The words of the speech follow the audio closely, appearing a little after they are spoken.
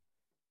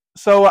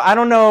So I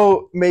don't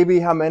know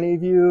maybe how many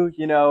of you,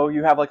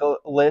 you have like a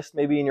list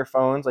maybe in your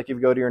phones, like if you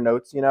go to your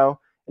notes, and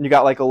you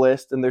got like a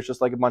list and there's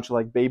just like a bunch of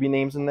like baby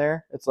names in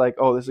there. It's like,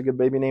 oh, this is a good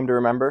baby name to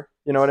remember.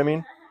 You know what I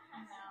mean?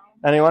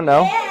 Anyone?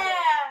 No?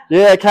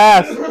 Yeah,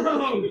 Cass. I'm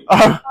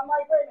like,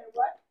 wait a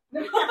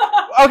minute,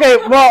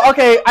 what?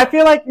 Okay. I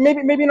feel like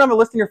maybe you don't have a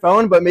list in your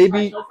phone, but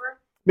maybe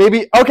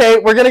okay,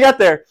 we're gonna get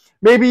there.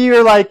 Maybe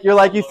you're like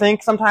you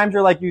think sometimes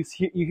you're like you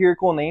hear a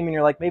cool name and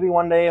you're like, maybe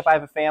one day if I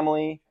have a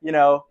family,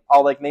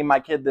 I'll like name my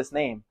kid this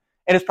name,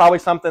 and it's probably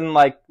something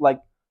like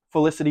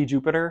Felicity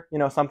Jupiter,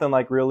 something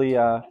like really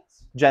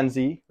Gen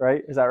Z,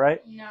 right? Is that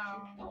right?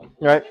 No.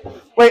 Right.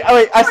 Wait.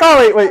 I saw.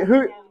 Wait.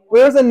 Who?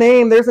 There's a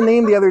name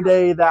the other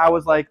day that I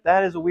was like,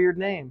 that is a weird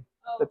name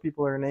that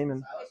people are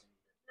naming.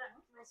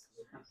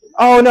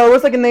 Oh no, it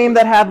was like a name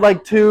that had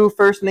like two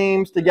first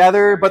names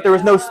together, but there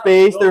was no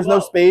space. There was no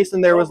space,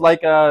 and there was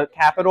like a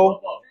capital.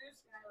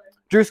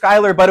 Drew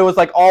Schuyler, but it was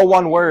like all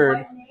one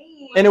word,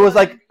 and it was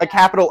like a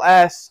capital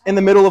S in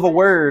the middle of a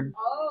word,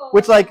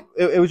 which like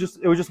it was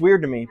just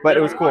weird to me, but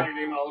it was cool. Yeah,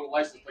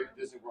 that's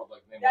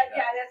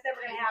never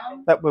gonna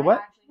happen. That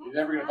what? You're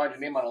never gonna find your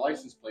name on a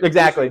license plate.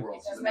 Exactly.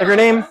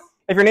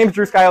 If your name's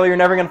Drew Schuyler, you're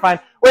never gonna find.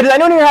 Wait, does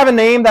anyone here have a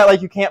name that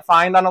like you can't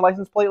find on a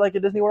license plate like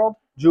at Disney World?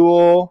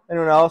 Jewel.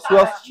 Anyone else? Who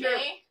else?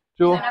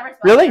 Jewel.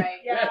 Really? Really?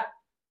 Yeah.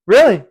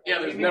 Really? Yeah,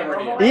 there's never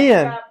an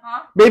Ian.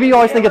 Huh? Maybe you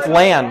always think it's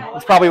Lan.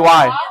 That's probably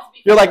why.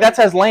 You're like, that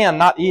says Lan,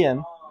 not Ian.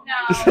 No.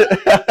 It's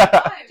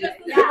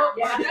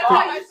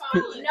always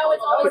spelled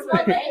with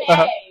an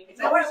A.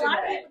 It's always a lot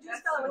of people do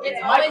spell it with an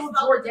It's A. always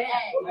spelled with an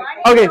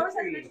A. Okay. It always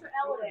has an extra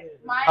L in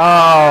it.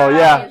 Oh,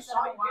 yeah.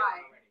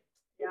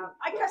 Yeah.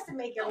 I custom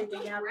make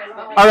everything now.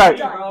 All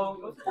right. All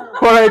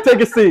right, take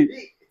a seat.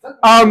 You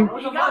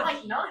got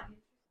like none.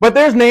 But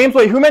there's names.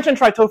 Wait, who mentioned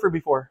Tritopher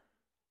before?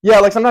 Yeah,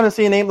 like sometimes I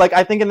see a name, like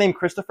I think a name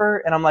Christopher,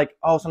 and I'm like,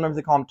 oh, sometimes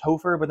they call him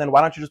Topher, but then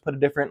why don't you just put a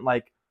different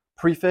like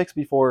prefix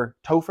before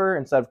Topher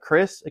instead of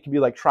Chris? It could be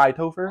like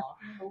Tritopher.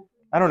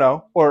 I don't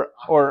know, or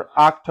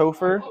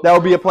October. That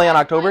would be a play on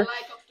October.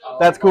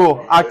 That's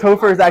cool.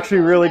 October is actually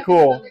really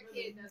cool.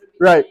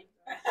 Right.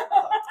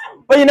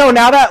 But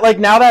now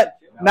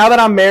that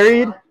I'm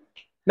married,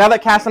 now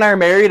that Cass and I are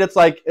married, it's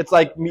like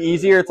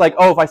easier. It's like,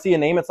 oh, if I see a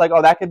name, it's like,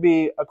 oh, that could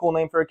be a cool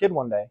name for a kid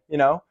one day,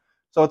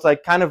 So it's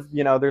like kind of,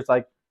 there's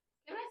like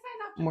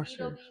more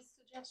serious.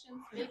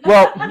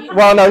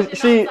 Well, no,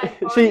 she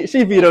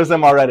vetoes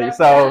them already,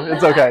 so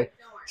it's okay.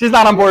 She's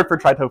not on board for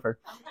Tritopher.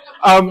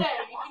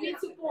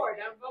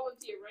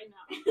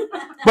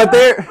 But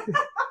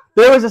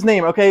there was this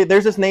name. Okay,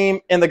 there's this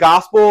name in the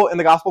gospel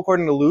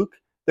according to Luke.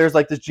 There's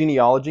like this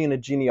genealogy, and a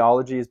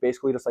genealogy is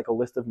basically just like a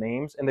list of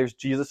names. And there's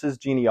Jesus's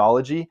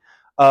genealogy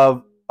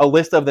of a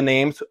list of the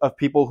names of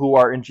people who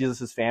are in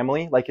Jesus's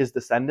family, like his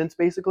descendants,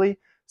 basically.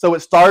 So it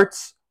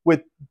starts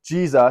with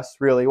Jesus,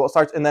 really. Well, it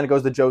starts, and then it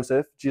goes to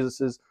Joseph,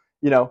 Jesus's,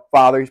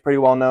 father. He's pretty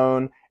well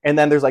known. And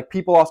then there's like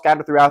people all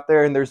scattered throughout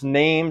there, and there's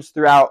names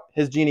throughout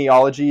his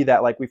genealogy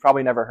that like we've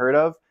probably never heard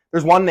of.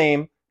 There's one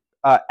name,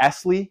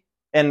 Esley,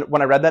 and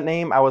when I read that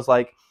name, I was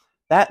like,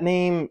 that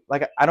name,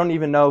 like I don't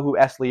even know who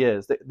Esley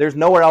is. There's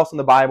nowhere else in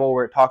the Bible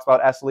where it talks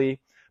about Esley.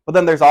 But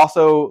then there's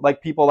also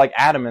like people like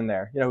Adam in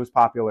there, who's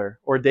popular,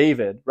 or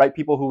David, right?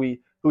 People who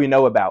we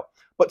know about.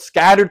 But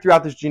scattered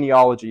throughout this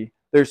genealogy,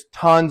 there's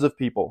tons of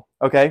people,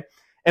 okay?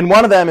 And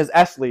one of them is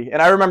Esley.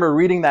 And I remember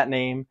reading that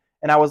name,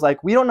 and I was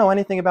like, we don't know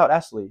anything about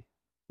Esley.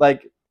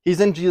 Like, he's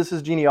in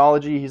Jesus'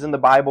 genealogy, he's in the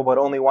Bible, but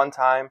only one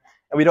time,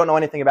 and we don't know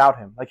anything about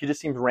him. Like, he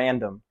just seems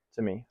random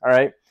to me, all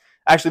right?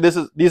 Actually,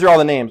 these are all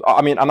the names.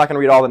 I mean, I'm not going to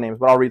read all the names,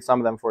 but I'll read some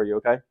of them for you,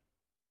 okay?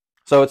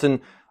 So it's in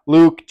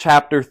Luke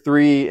chapter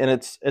 3, and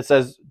it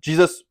says,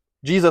 Jesus,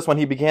 when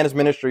he began his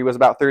ministry, was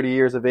about 30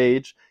 years of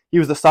age. He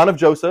was the son of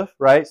Joseph,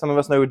 right? Some of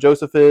us know who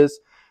Joseph is.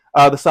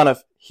 The son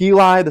of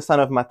Heli, the son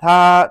of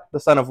Matthat, the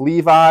son of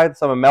Levi, the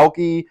son of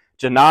Melchi,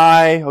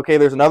 Janai. Okay,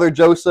 there's another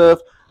Joseph.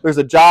 There's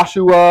a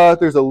Joshua.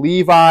 There's a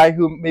Levi,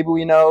 who maybe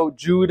we know.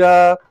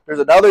 Judah. There's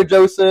another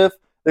Joseph.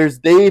 There's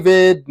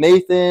David,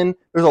 Nathan.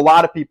 There's a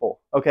lot of people,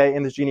 okay,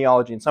 in this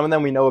genealogy. And some of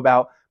them we know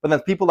about. But then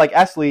people like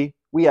Esley,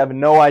 we have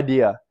no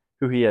idea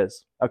who he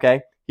is,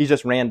 okay? He's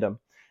just random.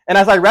 And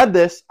as I read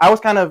this, I was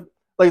kind of,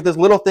 like, this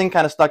little thing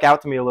kind of stuck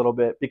out to me a little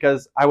bit,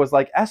 because I was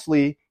like,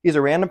 Esley, he's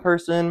a random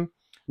person.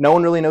 No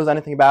one really knows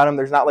anything about him.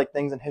 There's not, like,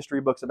 things in history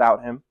books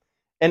about him.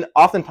 And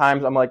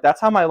oftentimes I'm like, that's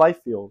how my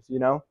life feels,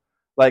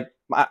 Like,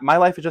 my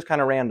life is just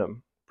kind of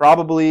random.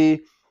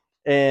 Probably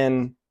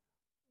in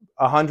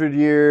 100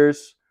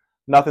 years,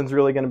 nothing's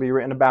really going to be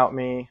written about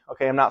me.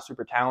 Okay, I'm not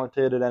super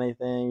talented at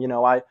anything.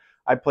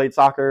 I played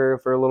soccer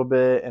for a little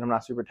bit, and I'm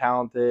not super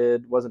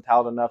talented. Wasn't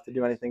talented enough to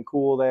do anything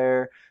cool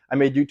there. I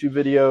made YouTube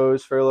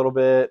videos for a little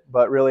bit,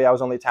 but really I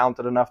was only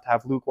talented enough to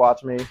have Luke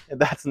watch me. And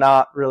that's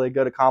not really a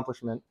good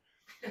accomplishment,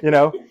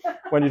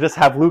 when you just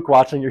have Luke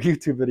watching your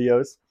YouTube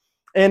videos.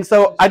 And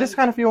so I just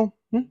kind of feel,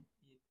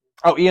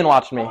 Oh, Ian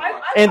watched me.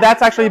 And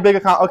that's actually a big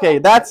accomplishment. Okay,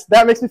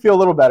 that makes me feel a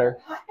little better.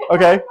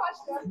 Okay?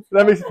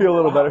 That makes me feel a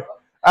little better.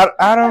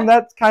 Adam,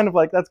 that's kind of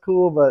like, that's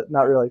cool, but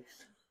not really.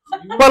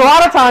 But a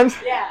lot of times,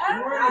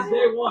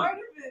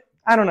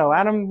 I don't know.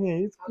 Adam,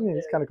 he's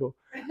kind of cool.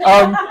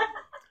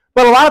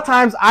 But a lot of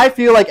times I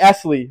feel like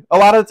Esley. A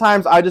lot of the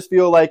times I just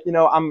feel like,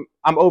 I'm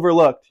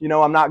overlooked.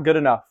 I'm not good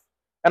enough.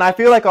 And I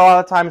feel like a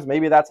lot of times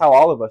maybe that's how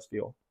all of us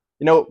feel.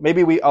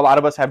 Maybe a lot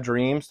of us have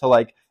dreams to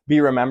like be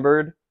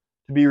remembered,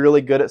 to be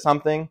really good at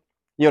something,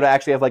 to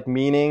actually have like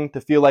meaning, to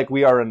feel like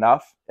we are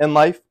enough in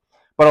life.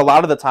 But a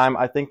lot of the time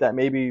I think that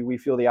maybe we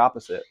feel the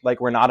opposite,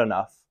 like we're not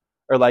enough,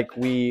 or like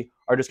we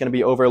are just going to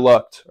be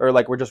overlooked, or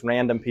like we're just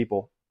random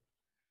people.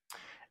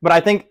 But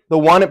I think the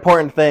one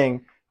important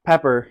thing,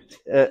 Pepper,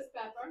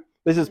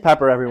 this is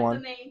Pepper,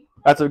 everyone.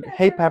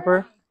 Hey,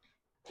 Pepper.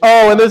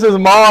 Oh, and this is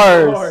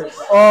Mars.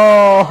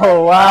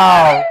 Oh,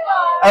 wow.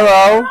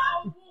 Hello.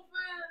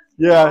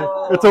 Yeah,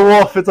 it's a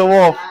wolf. It's a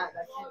wolf.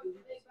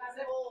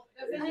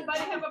 Does anybody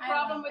have a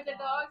problem with the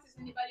dogs? Is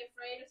anybody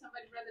afraid, or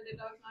somebody rather the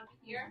dogs not be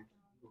here?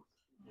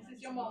 This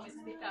is your moment.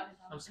 Speak up.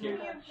 I'm scared.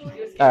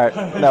 All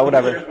right. No,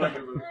 whatever.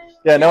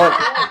 Yeah, no one.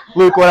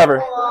 Luke,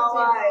 whatever.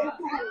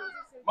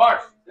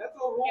 Mark.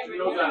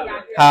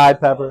 Hi,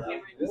 Pepper.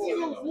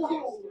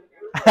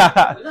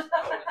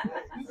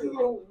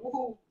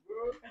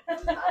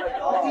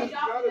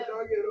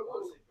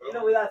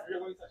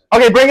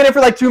 Okay, bring it in for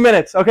like 2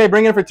 minutes. Okay,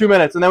 bring it in for 2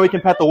 minutes, and then we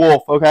can pet the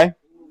wolf, okay?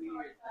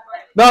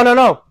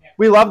 No.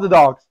 We love the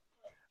dogs.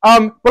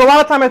 But a lot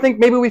of time I think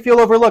maybe we feel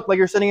overlooked. Like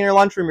you're sitting in your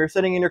lunchroom, you're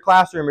sitting in your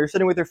classroom, you're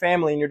sitting with your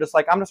family, and you're just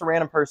like, I'm just a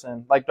random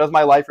person. Like, does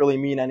my life really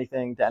mean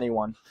anything to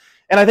anyone?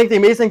 And I think the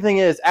amazing thing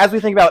is, as we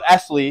think about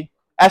Esley,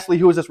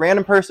 who is this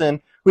random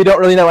person we don't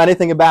really know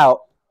anything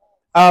about,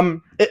 I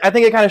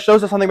think it kind of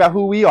shows us something about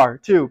who we are,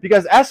 too.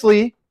 Because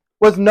Esley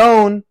was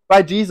known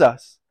by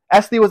Jesus.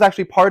 Esley was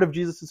actually part of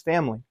Jesus'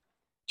 family.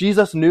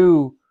 Jesus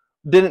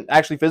didn't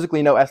actually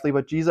physically know Esley,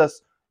 but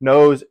Jesus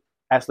knows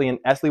Esley, and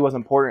Esley was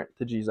important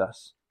to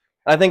Jesus.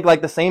 And I think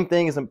like the same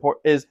thing is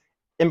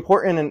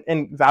important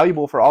and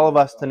valuable for all of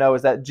us to know,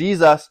 is that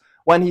Jesus,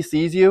 when Jesus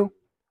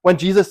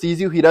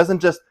sees you, he doesn't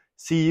just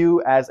see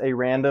you as a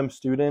random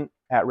student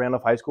at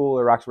Randolph High School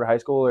or Roxbury High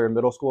School or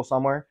middle school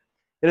somewhere.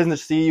 He doesn't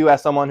just see you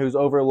as someone who's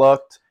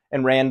overlooked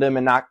and random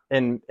and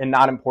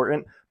not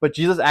important, but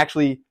Jesus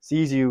actually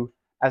sees you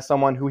as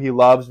someone who he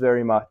loves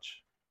very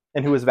much,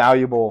 and who is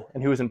valuable,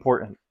 and who is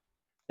important,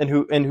 and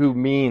who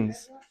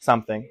means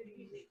something.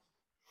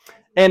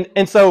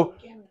 And so,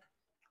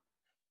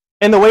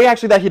 and the way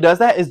actually that he does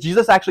that is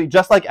Jesus actually,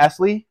 just like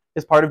Esley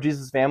is part of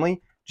Jesus'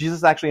 family,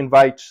 Jesus actually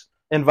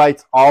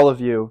invites all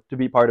of you to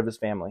be part of his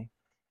family.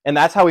 And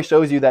that's how he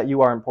shows you that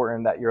you are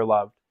important, that you're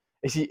loved.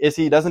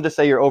 He doesn't just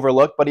say you're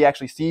overlooked, but he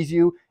actually sees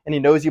you and he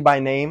knows you by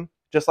name,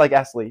 just like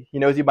Esley. He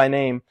knows you by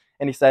name,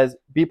 and he says,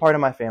 be part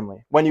of my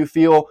family. When you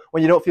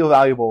don't feel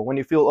valuable, when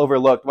you feel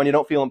overlooked, when you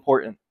don't feel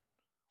important,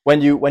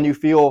 when you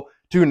feel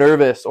too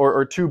nervous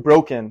or too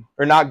broken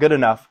or not good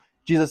enough,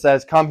 Jesus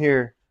says, come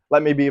here,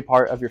 let me be a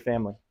part of your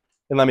family,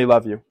 and let me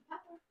love you.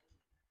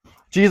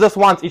 Jesus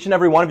wants each and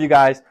every one of you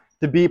guys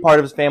to be part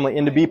of his family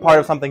and to be part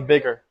of something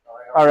bigger.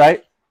 All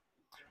right?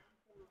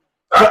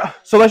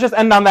 So let's just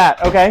end on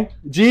that, okay?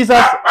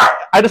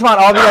 I just want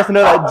all of you guys to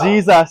know that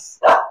Jesus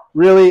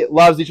really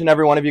loves each and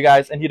every one of you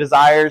guys, and he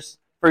desires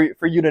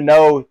for you to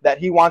know that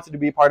he wants you to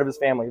be part of his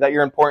family, that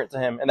you're important to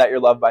him, and that you're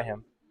loved by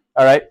him.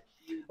 All right?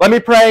 Let me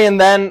pray,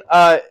 and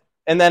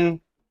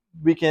then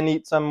we can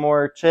eat some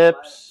more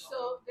chips.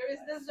 So there is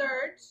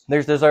dessert.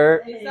 There's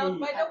dessert. It's out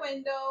by the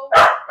window.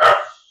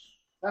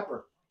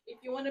 Pepper. If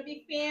you want to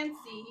be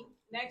fancy,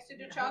 next to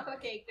the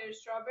chocolate cake,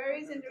 there's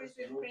strawberries and there's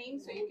whipped cream,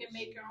 so you can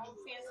make your own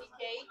fancy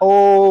cake.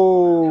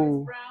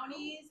 Oh. There's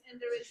brownies and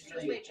there is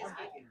just leche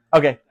cake.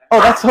 Okay.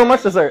 Oh, that's so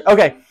much dessert.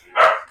 Okay.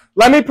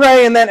 Let me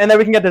pray, and then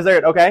we can get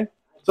dessert, okay?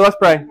 So let's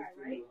pray.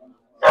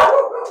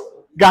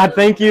 God,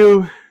 thank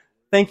you.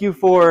 Thank you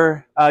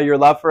for your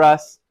love for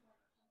us.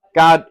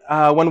 God,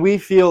 when we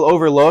feel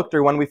overlooked,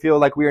 or when we feel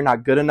like we are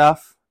not good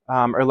enough,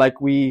 or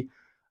like we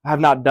have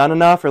not done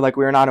enough, or like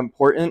we are not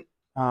important,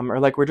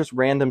 or like we're just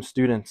random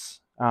students,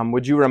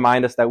 would you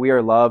remind us that we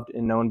are loved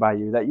and known by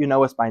you, that you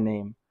know us by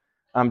name?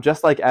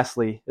 Just like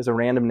Esley is a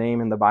random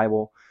name in the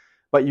Bible,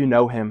 but you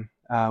know him.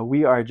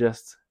 We are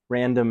just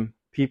random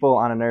people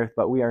on an earth,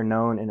 but we are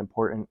known and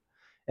important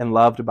and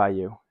loved by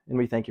you. And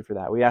we thank you for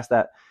that. We ask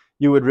that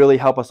you would really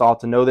help us all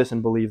to know this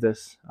and believe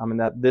this, and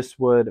that this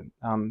would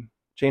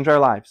change our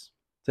lives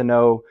to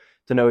know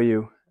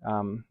you,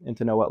 and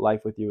to know what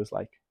life with you is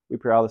like. We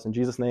pray all this in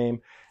Jesus' name.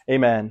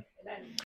 Amen.